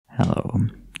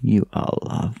you all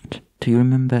loved. Do you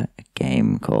remember a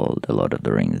game called The Lord of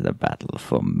the Rings, The Battle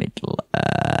for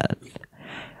Middle-earth?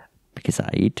 Because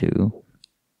I do.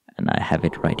 And I have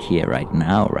it right here, right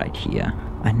now, right here.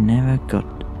 I never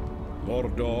got...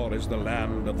 Mordor is the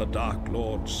land of the Dark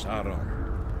Lord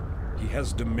Sauron. He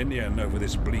has dominion over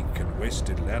this bleak and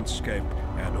wasted landscape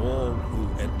and all who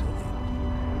enter it.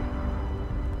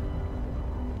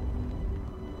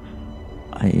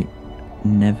 I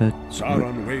never...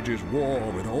 Sauron wages war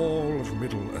with all of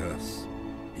Middle-earth.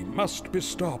 He must be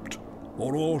stopped,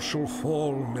 or all shall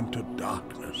fall into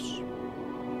darkness.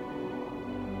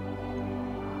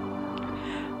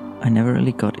 I never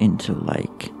really got into,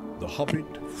 like... The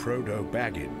hobbit Frodo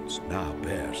Baggins now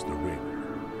bears the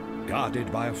ring,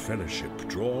 guarded by a fellowship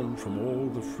drawn from all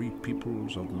the free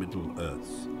peoples of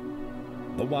Middle-earth.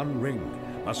 The One Ring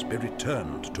must be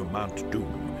returned to Mount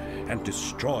Doom and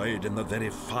destroyed in the very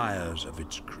fires of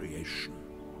its creation.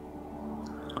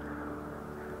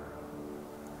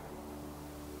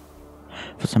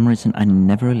 For some reason, I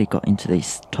never really got into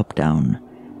these top-down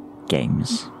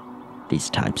games, these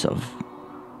types of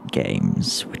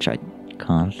games, which I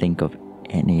can't think of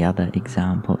any other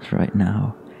examples right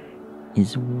now.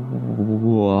 Is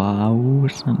WoW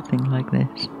something like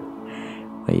this?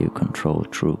 Where you control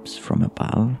troops from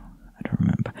above? I don't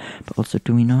remember. But also,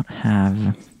 do we not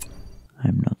have...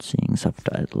 I'm not seeing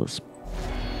subtitles.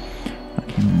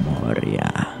 Okay,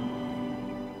 Moria.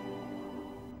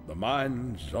 The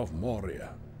mines of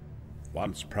Moria,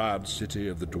 once proud city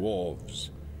of the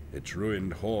dwarves, its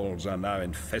ruined halls are now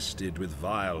infested with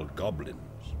vile goblins.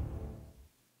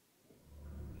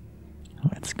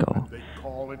 Let's go. They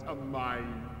call it a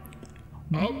mine.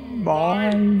 A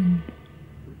mine.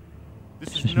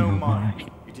 This is no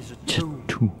mine. It is a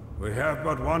tomb. We have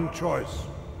but one choice.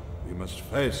 We must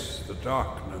face the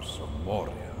darkness of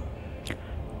Moria.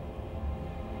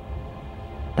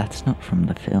 That's not from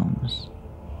the films.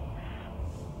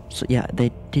 So yeah,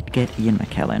 they did get Ian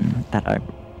McKellen, that I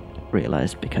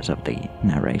realized because of the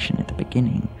narration at the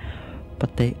beginning.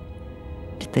 But did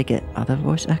they get other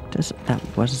voice actors?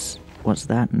 Was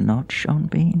that not Sean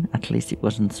Bean? At least it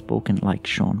wasn't spoken like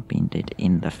Sean Bean did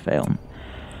in the film.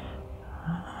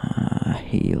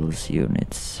 Heals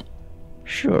units.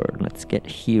 Sure, let's get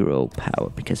hero power,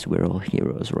 because we're all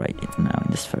heroes right now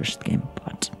in this first game,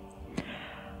 but...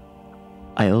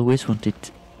 I always wanted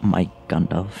my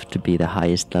Gandalf to be the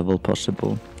highest level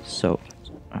possible, so...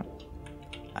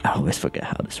 I always forget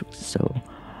how this works, so...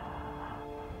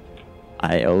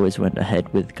 I always went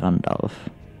ahead with Gandalf,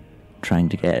 trying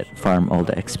to farm all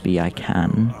the XP I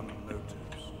can.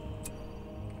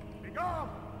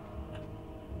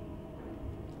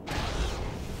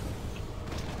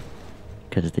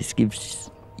 Because this gives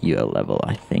you a level,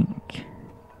 I think.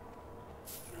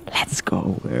 Let's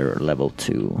go, we're level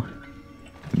 2.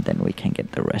 And then we can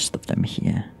get the rest of them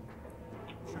here.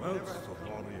 Wealth of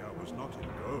Moria was not in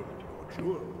gold or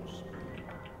jewels.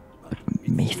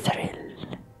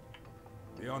 Mithril.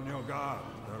 Be on your guard.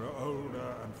 There are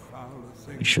older and fouler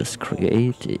things. Which was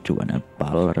created when a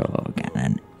Balrog and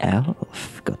an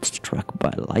elf got struck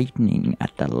by lightning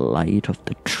at the light of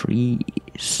the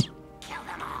trees. Kill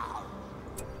them all.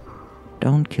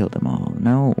 Don't kill them all,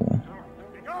 no.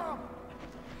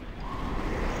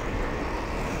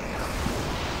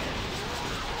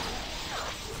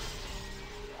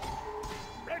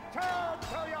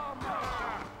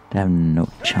 They have no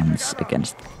chance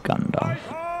against Gandalf.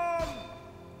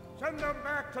 Send them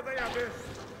back to the abyss.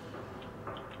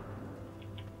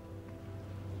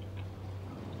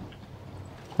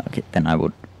 Okay, then I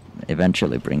would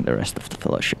eventually bring the rest of the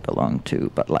Fellowship along too,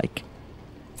 but like,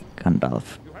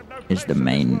 Gandalf is the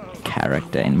main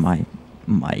character in my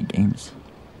games.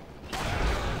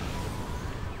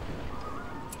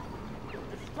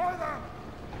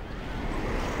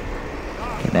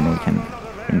 Okay, then we can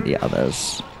bring the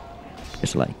others.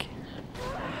 It's like,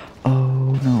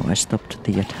 oh no, I stopped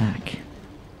the attack.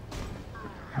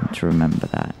 I need to remember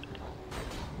that.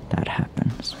 That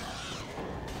happens.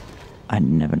 I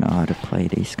never know how to play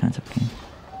these kinds of games.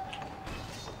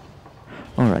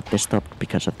 Alright, they stopped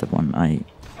because of the one I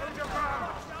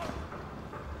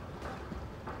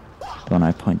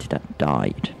pointed at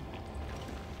died.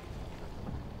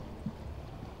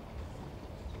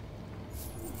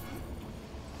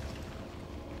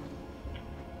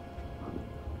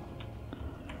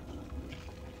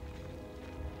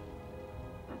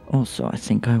 Also, I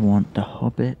think I want the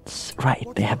hobbits... Right,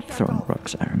 they have thrown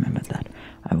rocks, I remember that.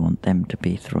 I want them to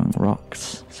be throwing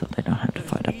rocks, so they don't have to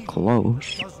fight up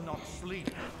close.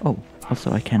 Oh,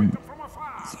 also I can...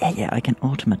 Yeah, I can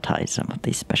automatize some of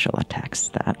these special attacks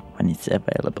that, when it's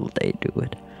available, they do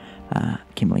it.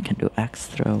 Gimli can do axe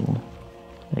throw.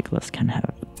 Legolas can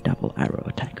have double arrow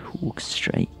attack, hook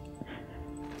straight.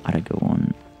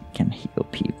 Aragorn can heal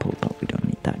people, but we don't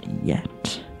need that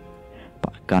yet.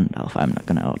 But Gandalf, I'm not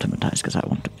gonna automatize because I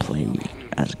want to play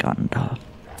as Gandalf.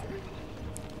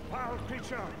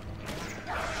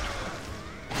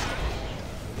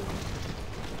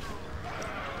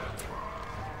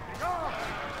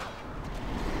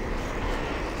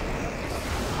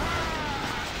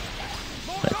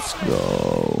 Let's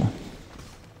go.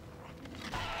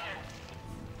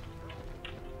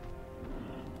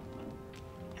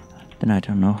 Then I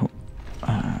don't know who.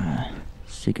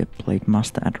 Secret Blade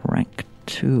Master at rank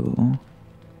 2.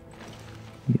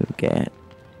 You get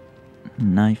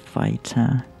Knife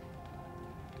Fighter.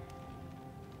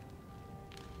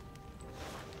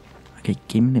 Okay,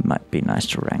 Gimli might be nice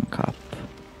to rank up.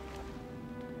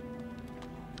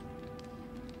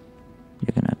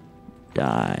 You're gonna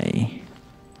die.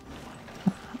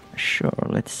 Sure,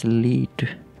 let's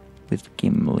lead with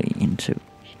Gimli into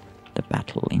the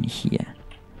battle in here.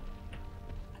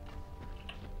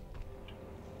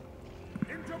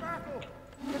 Into battle!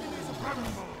 Enemies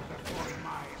tremble before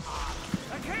my arm.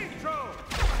 A cave throw!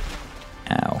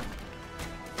 Ow.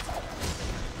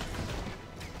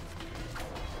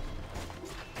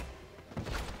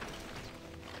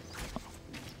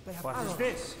 What is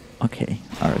this? Okay,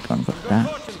 Aragorn got that.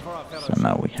 So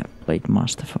now we have Blade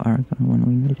Master for Aragorn when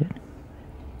we need it.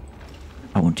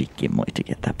 I wanted Gimli to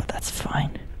get that, but that's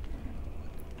fine.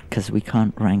 Because we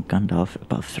can't rank Gandalf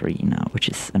above 3 now, which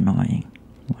is annoying.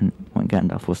 When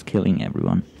Gandalf was killing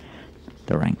everyone,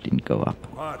 the rank didn't go up.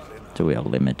 So we are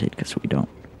limited because we don't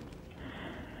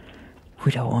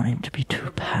want him to be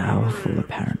too powerful,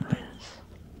 apparently.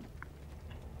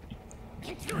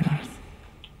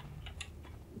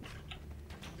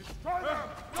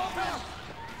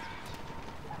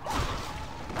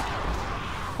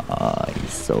 Oh,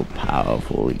 he's so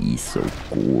powerful, he's so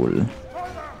cool.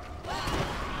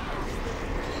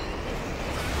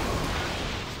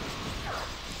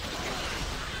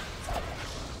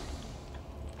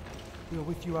 We're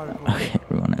with you, Aragorn. Okay,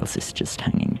 everyone else is just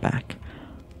hanging back.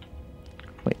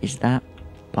 Wait, is that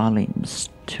Balin's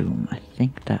tomb? I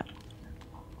think that...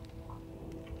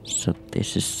 So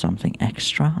this is something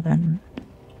extra then?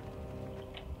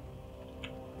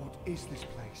 What is this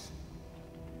place?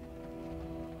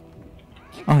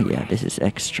 Oh yeah, this is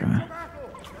extra.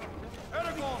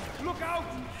 Aragorn, look out!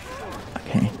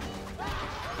 Okay.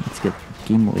 Let's get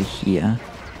Gimli here.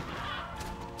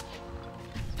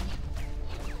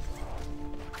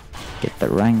 Get the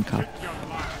rank up.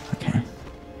 Okay.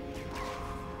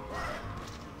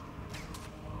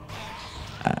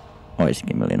 Or is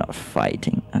Gimli not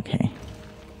fighting? Okay.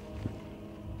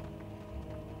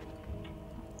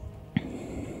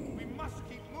 We must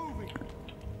keep moving.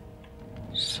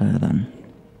 So then.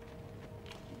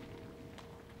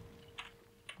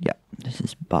 Yeah, this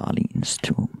is Balin's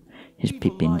tomb. His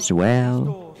Pippin's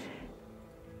well.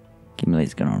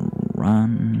 Gimli's gonna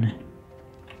run.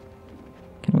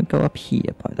 Can we go up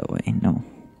here, by the way? No.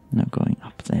 No going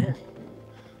up there.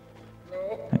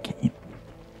 Okay.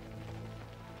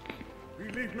 We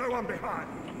leave no one behind.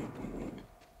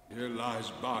 Here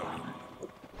lies Balin,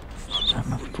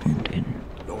 Son of Bundin,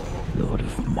 Lord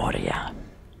of Moria.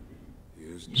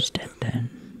 He's dead then.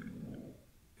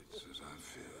 It's as I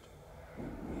feared.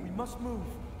 We must move.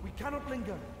 We cannot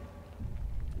linger.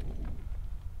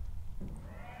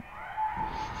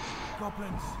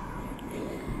 Goblins.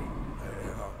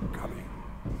 Coming.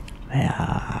 They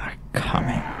are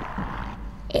coming.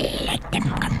 Let them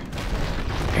come.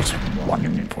 There's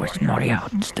one voice Moria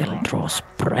still draws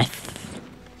breath.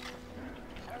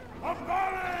 Of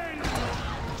Balin!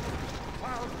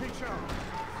 Wild creature.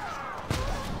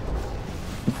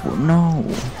 Oh, no,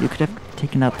 you could have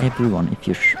taken out everyone if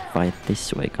you fight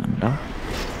this way, Gandalf.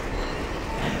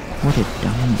 What a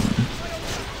dummy.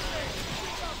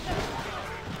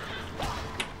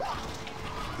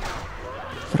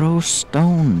 Throw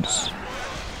stones.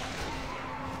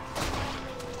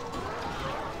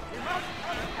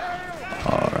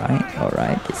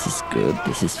 Alright, this is good,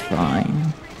 this is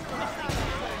fine.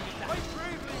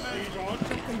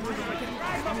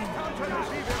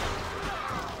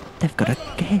 They've got a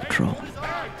cave troll.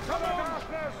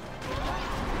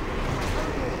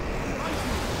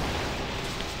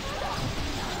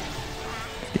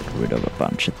 Get rid of a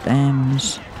bunch of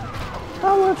thems.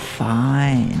 Oh, we're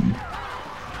fine.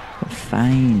 We're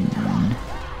fine.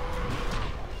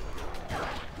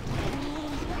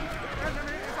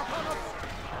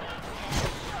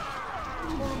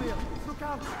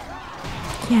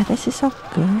 Yeah, this is all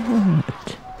good.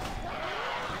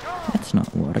 Let's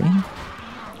not worry.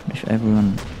 If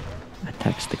everyone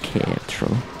attacks the cave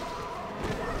troll,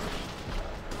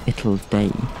 it'll die.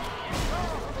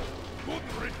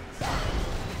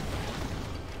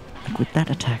 Like with that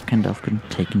attack, Gandalf could have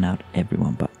taken out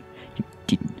everyone, but he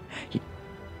didn't. He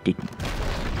didn't.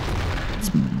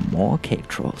 It's more cave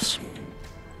trolls.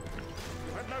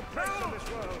 You have no place in this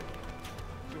world.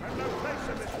 You have no place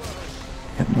in this world.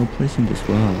 You have no place in this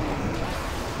world.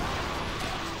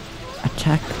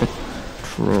 Attack the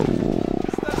trolls.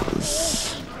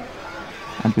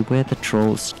 And beware the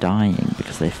trolls dying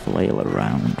because they flail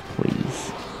around,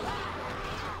 please.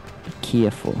 Be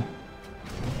careful.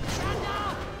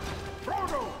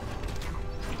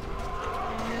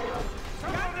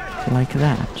 Like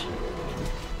that.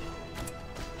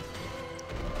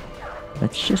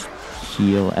 Let's just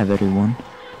heal everyone.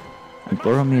 And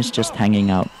Boromir's just hanging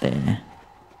out there.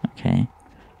 Okay.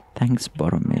 Thanks,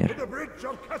 Boromir. The bridge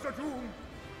of Khazad-dûm.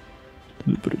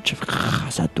 The bridge of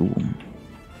Khazad-dûm.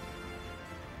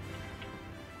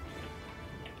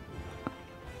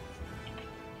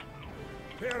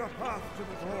 Clear a path to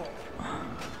the door.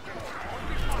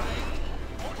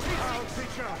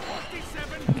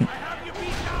 Okay.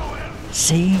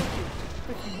 See?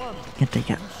 Can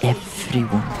take out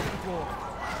everyone.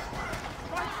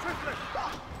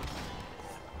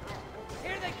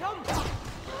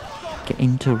 Get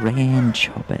into range,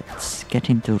 hobbits. Get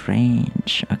into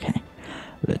range. Okay.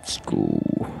 Let's go.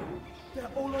 They're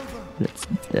all over.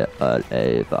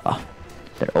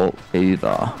 They're all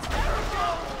over.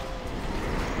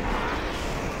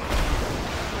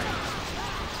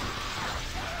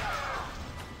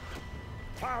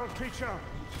 Foul creature.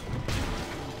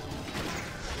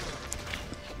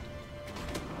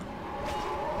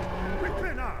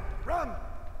 Quickly now, run.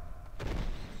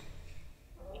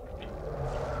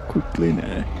 Quickly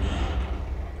now.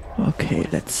 Okay,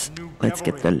 let's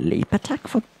get the leap attack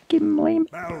for Gimli.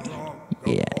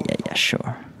 Yeah,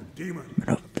 sure. Demon.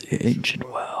 Of the ancient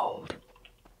world.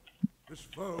 This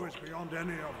foe is beyond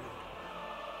any of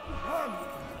you. Run.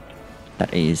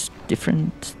 That is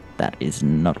different. That is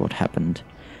not what happened.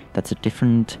 That's a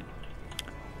different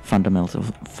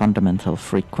fundamental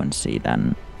frequency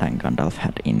than Gandalf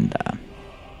had in the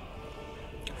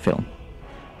film.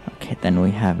 Okay, then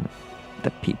we have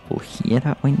the people here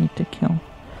that we need to kill.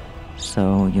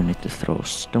 So you need to throw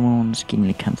stones.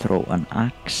 Gimli can throw an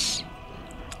axe.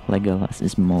 Legolas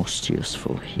is most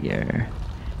useful here,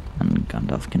 and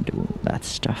Gandalf can do that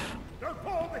stuff. Don't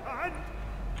fall behind.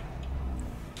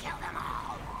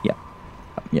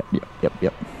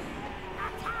 Yep.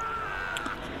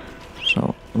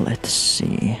 So let's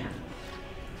see.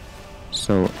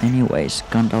 So anyways,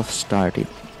 Gandalf started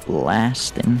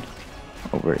blasting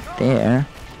over there.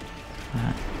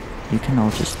 You can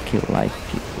all just kill like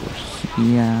people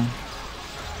here.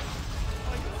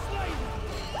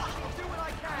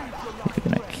 You're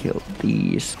gonna kill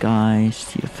these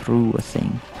guys. You threw a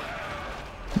thing.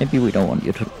 Maybe we don't want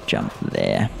you to jump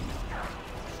there.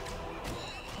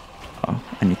 Oh,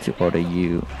 I need to order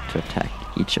you to attack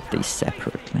each of these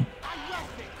separately.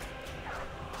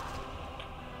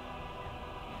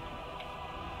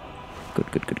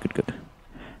 Good.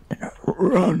 Then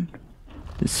run!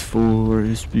 This four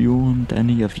is beyond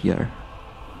any of your...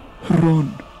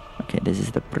 Run! Okay, this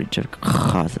is the bridge of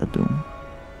Khazad-dûm.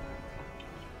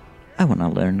 I wanna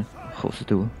learn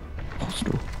Khazad-dûm.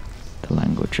 The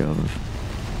language of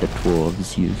the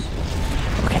dwarves use.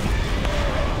 Okay.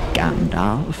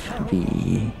 Gandalf,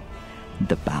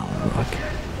 the Balrog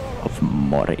of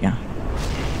Moria.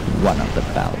 One of the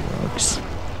Balrogs.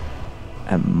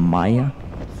 Maya.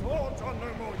 Swords are no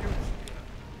more use.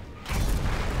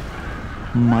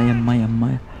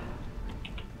 Maya.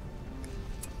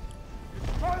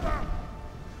 Further.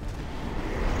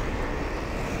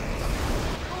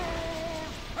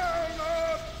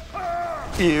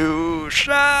 You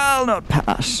shall not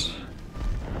pass.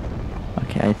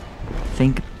 Okay, I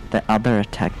think the other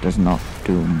attack does not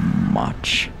do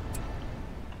much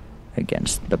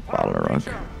against the Balrog.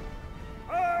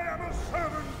 I am a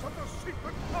servant of the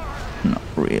secret fire. Not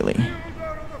really.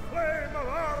 Wielder of the flame of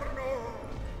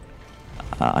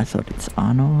Arnor. I thought it's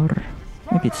Arnor.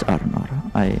 Maybe it's Arnor.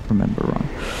 I remember wrong.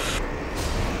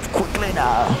 Quickly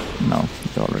now! No,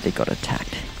 you already got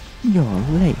attacked. You're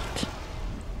late.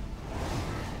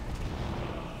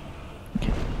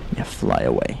 Okay, yeah, fly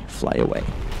away.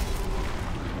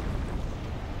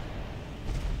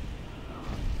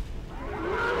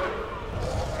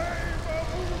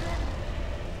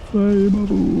 Flame of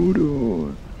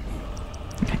Udon.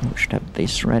 Okay, we should have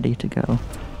this ready to go.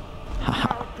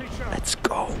 Haha, let's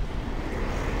go.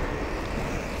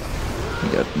 We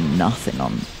got nothing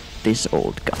on this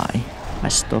old guy. I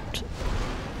stopped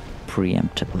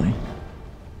preemptively.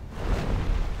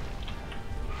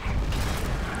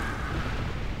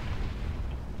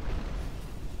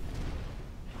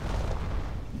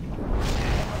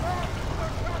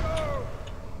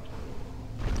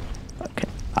 Okay,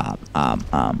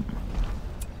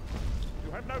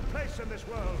 You have no place in this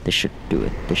world. This should do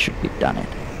it. This should be done it.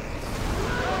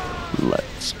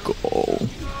 Let's go.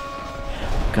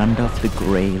 Gandalf the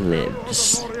Grey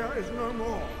lives. Moria is no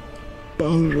more.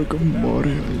 Balrog of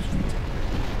Moria.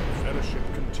 Fellowship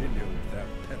continued their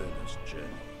perilous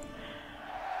journey.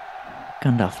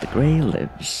 Gandalf the Grey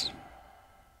lives.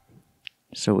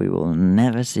 So we will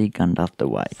never see Gandalf the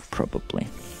White, probably.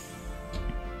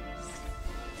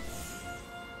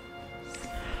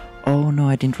 Oh no,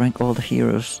 I didn't rank all the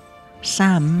heroes.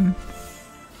 Sam!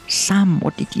 Sam,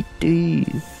 what did you do?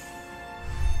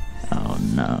 Oh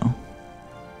no.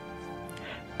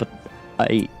 But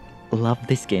I love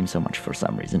this game so much for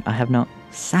some reason. I have no...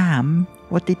 Sam,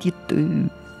 what did you do?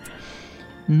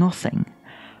 Nothing.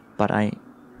 But I...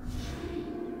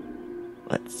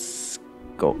 Let's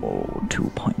go 2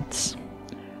 points.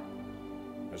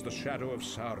 As the shadow of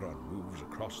Sauron moves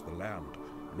across the land,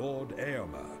 Lord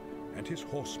Eomer and his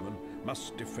horsemen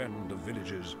must defend the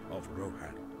villages of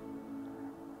Rohan.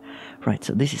 Right,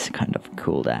 so this is kind of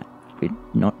cool that we're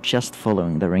not just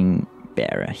following the ring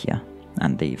bearer here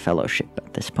and the fellowship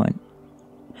at this point,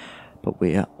 but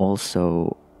we are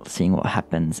also seeing what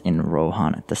happens in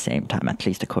Rohan at the same time, at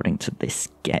least according to this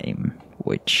game,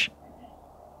 which,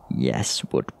 yes,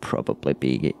 would probably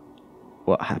be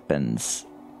what happens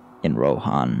in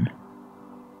Rohan.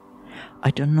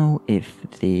 I don't know if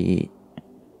the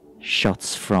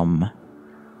shots from...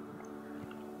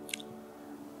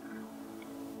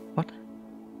 What?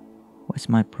 Why is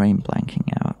my brain blanking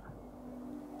out?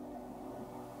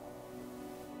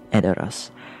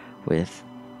 Edoras with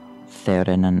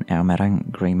Theoden and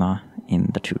Grima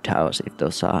in the Two Towers, if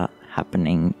those are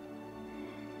happening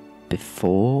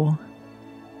before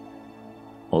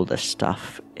all the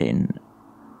stuff in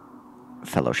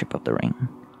Fellowship of the Ring.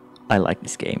 I like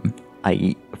this game.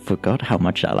 I forgot how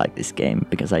much I like this game,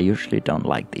 because I usually don't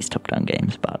like these top-down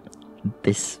games, but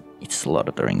this, it's Lord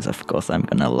of the Rings, of course I'm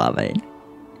gonna love it.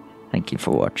 Thank you for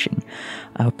watching.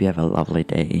 I hope you have a lovely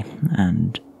day,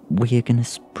 and we're gonna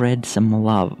spread some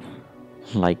love,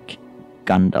 like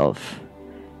Gandalf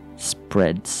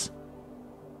spreads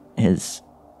his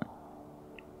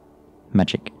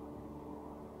magic.